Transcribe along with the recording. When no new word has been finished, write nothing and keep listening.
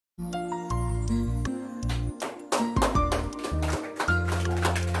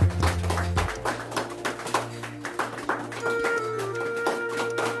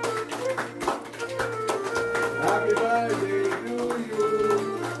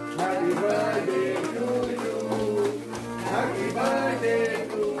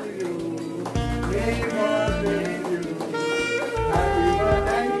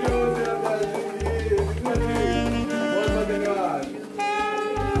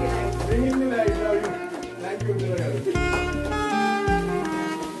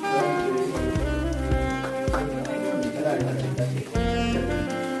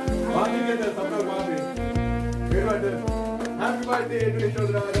Happy birthday to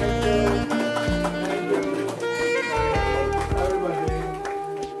Yasodara. Thank you. Happy birthday.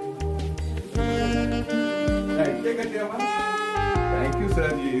 Right, take it, Amma. Thank you, sir.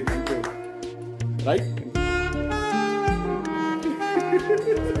 Thank you. Right?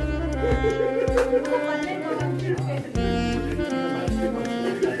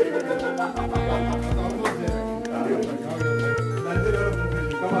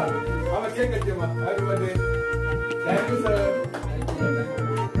 Come on. Amma, take it, Amma. Happy birthday. Thank you, sir.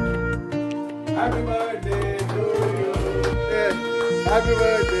 Happy birthday to you. Yeah. Happy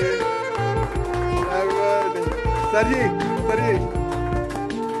birthday. Happy birthday. Sarji.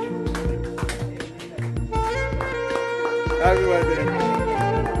 Happy birthday.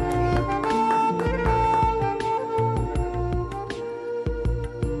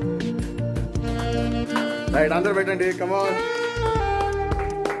 Right, under betandi. Come on.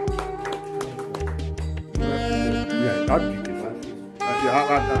 Not we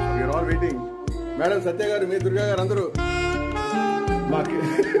are all waiting. Madam Satya garu, me Durga garu andaru.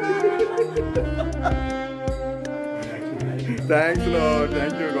 Thanks Lord.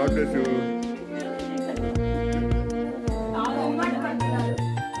 Thank you. God bless you.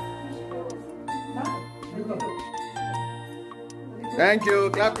 Thank you.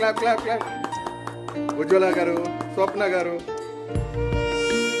 Clap. Ujjwala garu, Swapna garu.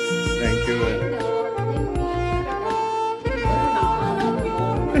 Thank you.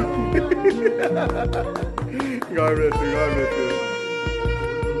 God bless you.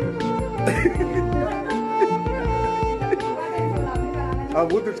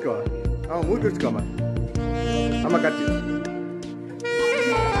 Mood tuchko. Amma. Amma katti.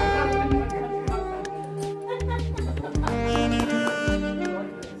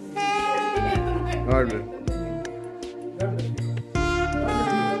 God bless.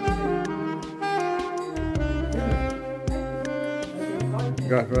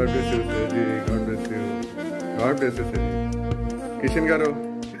 God bless you, Sirji. God bless you. God bless you, Sirji. Kishan garu.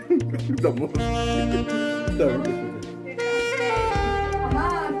 The most.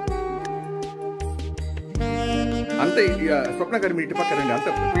 Ante Swapna garu mee itu pakka randi.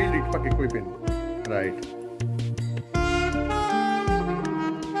 Anta field itu pakka ekkuvayipoyindi. Right.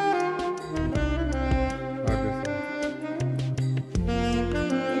 God bless you.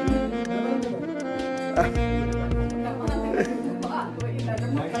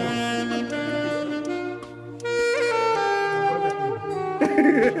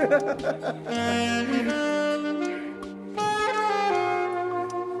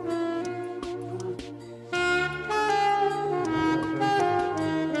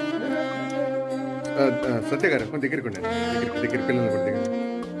 Satya garu kon దగ్గరికి ఉండండి దగ్గర పిల్లలు కూడా దగ్గర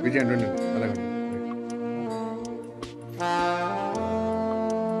విజయ్ అండి అలాగే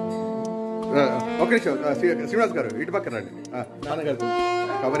ఒక నిమిషం శ్రీనివాస్ గారు ఇటు పక్కన రండి నాన్నగారు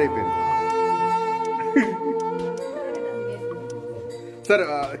కవర్ అయిపోయింది సార్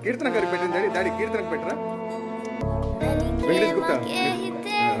కీర్తన గారు పెట్టండి డాడీ కీర్తనకు పెట్టరా వెంకటేష్ గుప్తా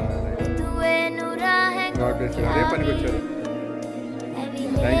అదే పనికి వచ్చారు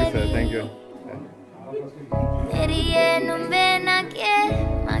thank you sir thank you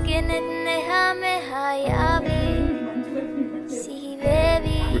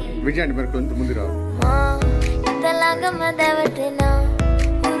Vijay అండి మరి కొంచెం ముందు రావు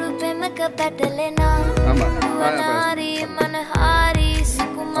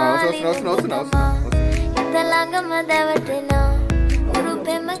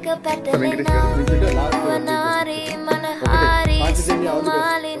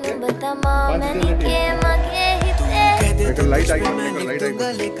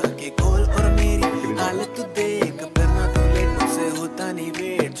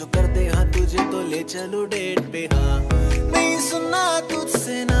जो कर दे हाँ तुझे तो ले चलो डेट पे हाँ नहीं सुनना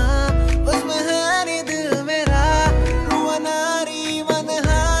तुझसे ना बस में है नहीं दिल मेरा रुआनारी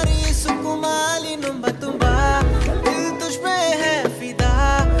मनहारी सुकुमाली नुम्बा तुम्बा दिल तुझ पे है फिदा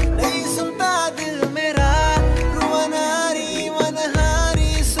नहीं सुनता दिल मेरा रुआनारी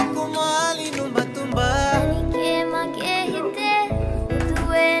मनहारी सुकुमाली नुम्बा तुम्बा के मगे हिते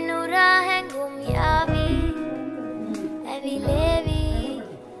तुए नूरा है गुमियावी एवी लेवी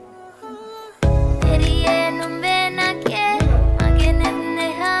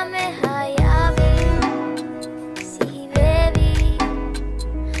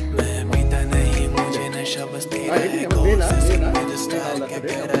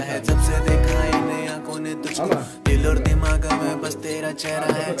जब से देखा इन आंखों ने तुझको दिल और दिमाग में बस तेरा चेहरा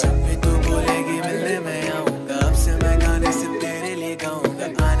है जब भी तू बोलेगी मिलने मैं आऊंगा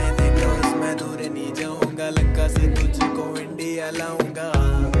बहलाऊंगा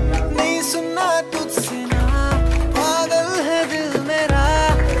नहीं सुनना तुझसे ना पागल है दिल मेरा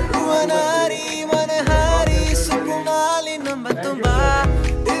रुआनारी मनहारी सुकुमाली नंबतुंबा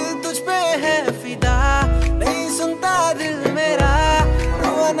दिल तुझ पे है फिदा नहीं सुनता दिल मेरा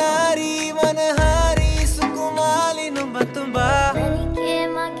रुआनारी मनहारी सुकुमाली नंबतुंबा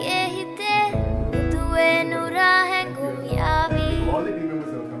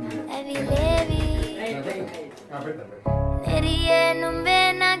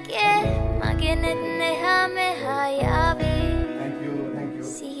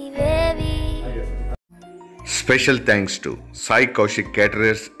Special thanks to Sai Kaushik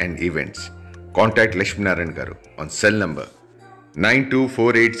Caterers and Events. Contact Lakshmi Narayan Garu on cell number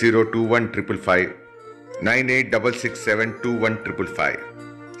 9248021555,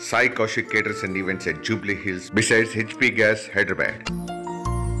 9866721555. Sai Kaushik Caterers and Events at Jubilee Hills besides HP Gas, Hyderabad.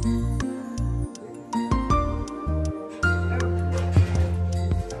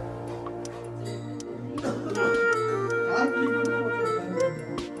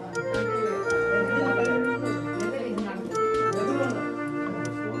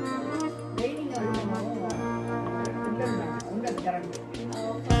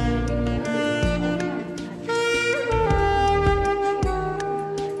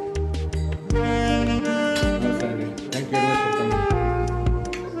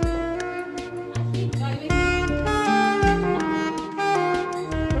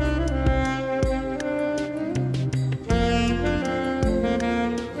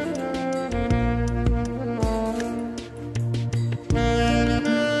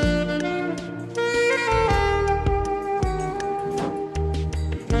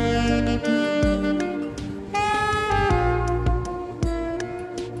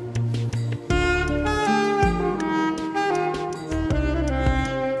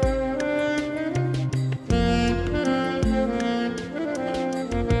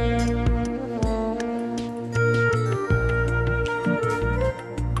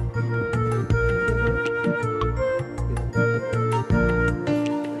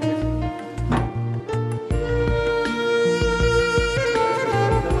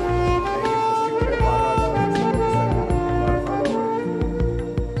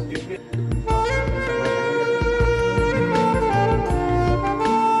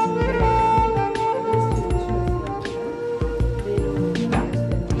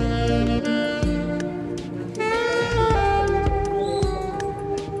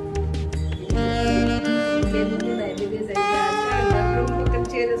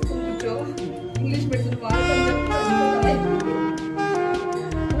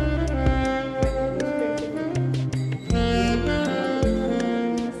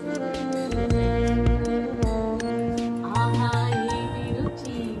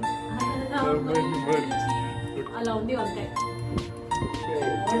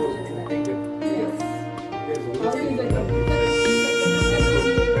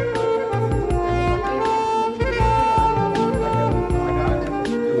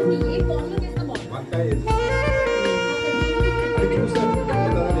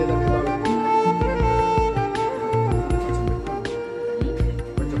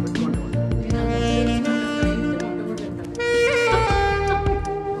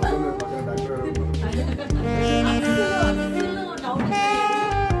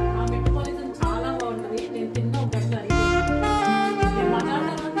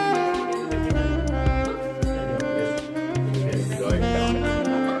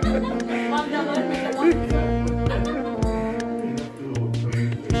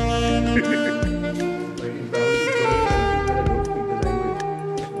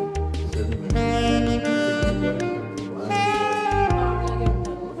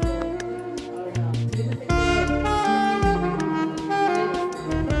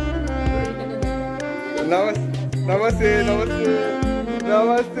 Namaste, namaste,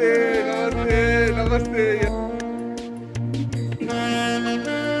 namaste, namaste, namaste.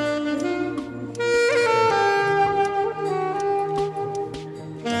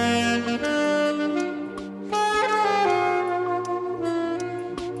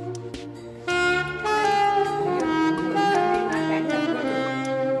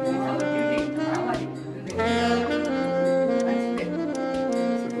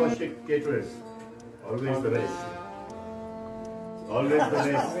 Caterers, always the race. Always the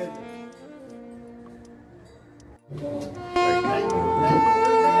race.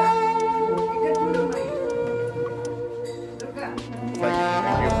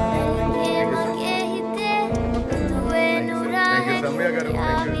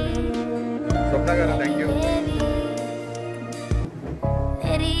 Thank you.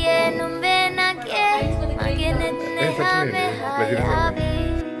 Pleasure.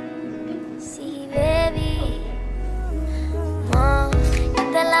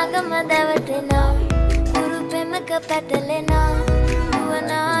 Madavatena, Guru Pemaka Patalena,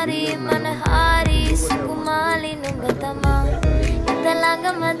 Uanari, Manahari, Sukumali Numbatama,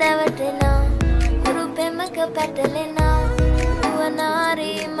 Italanga Madavatena, Guru Pemaka Patalena,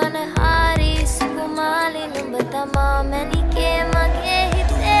 Uanari, Manahari, Sukumali Numbatama, Many came again.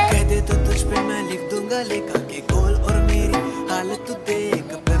 कहते तो तुझ पे मैं लिख दूंगा लेखा के गोल और मेरी हालत तू देख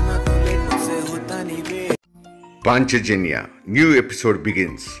करना तो लेट मुझसे होता नहीं वे Panchajanya, new episode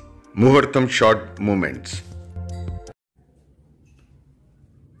begins. Muhurtham short moments.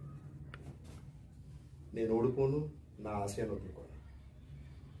 నేను ఓడిపోను నా ఆశయాన్ని వదులుకోను.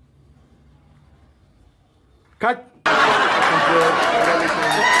 Cut.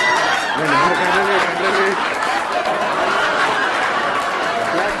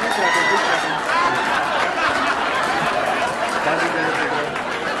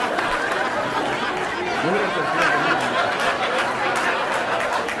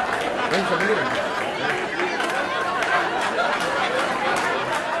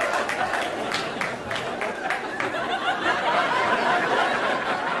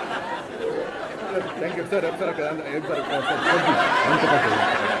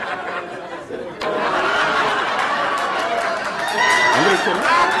 Thank you, sir.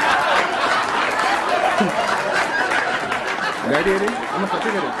 Daddy, I'm a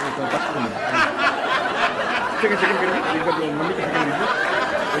Chicken,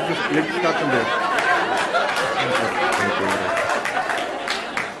 let's start from there.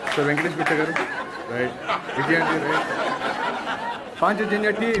 So, Venkatesh Bittagaru, right? Vijay, right?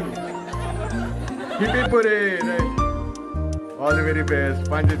 Panchajanya team. Hip hip hooray, right? All the very best.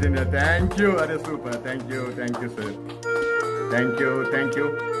 Panchajanya, thank you. Are super. Thank you, sir. Thank you.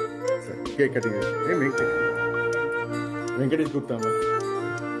 Sir, cake cutting. Hey, make it. Venkatesh Gupta. Right.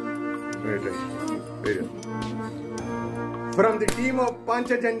 Very good. From the team of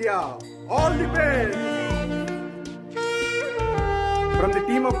Panchajanya, all the best. From the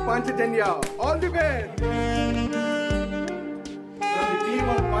team of Panchajanya, all the best. From the team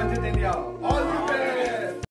of Panchajanya, all the best.